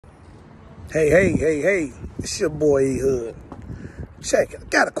Hey, it's your boy E-Hood. Check it.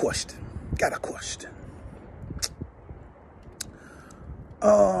 Got a question.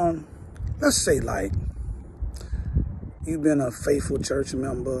 Let's say like you've been a faithful church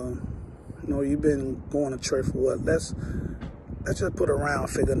member. You know, you've been going to church for what? Let's just put a round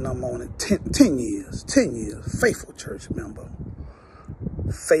figure number on it. 10 years. 10 years. Faithful church member.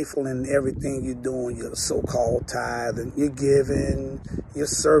 Faithful in everything you're doing, your so-called tithe, and you're giving, your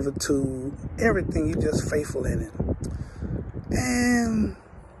servitude, everything, you're just faithful in it. And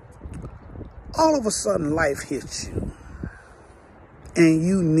all of a sudden life hits you and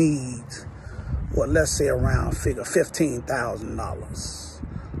you need, well, let's say around figure $15,000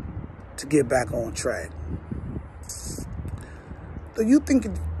 to get back on track. Do you think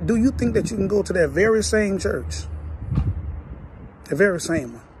that you can go to that very same church, the very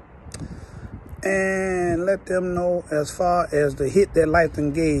same one, and let them know as far as the hit that life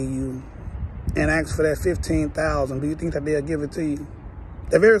done gave you and ask for that $15,000? Do you think that they'll give it to you?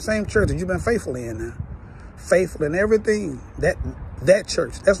 The very same church that you've been faithful in now. Faithful in everything. That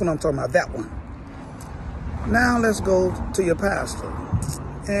church. That's what I'm talking about, that one. Now let's go to your pastor.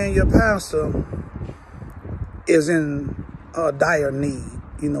 And your pastor is in a dire need.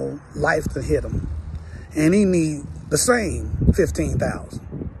 You know, life to hit him. And he needs the same $15,000.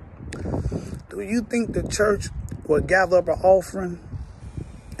 Do you think the church will gather up an offering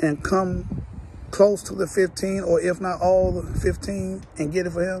and come close to the 15, or if not all the 15, and get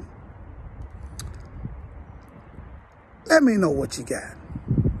it for him? Let me know what you got.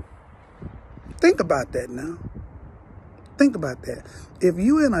 Think about that now. Think about that. If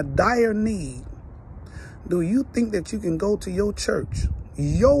you're in a dire need, do you think that you can go to your church,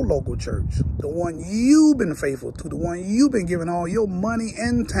 your local church, the one you've been faithful to, the one you've been giving all your money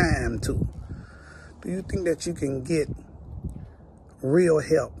and time to? Do you think that you can get real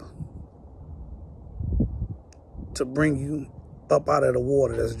help to bring you up out of the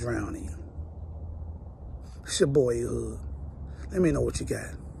water that's drowning you? It's your boy E-Hood. Let me know what you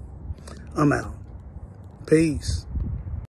got. I'm out. Peace.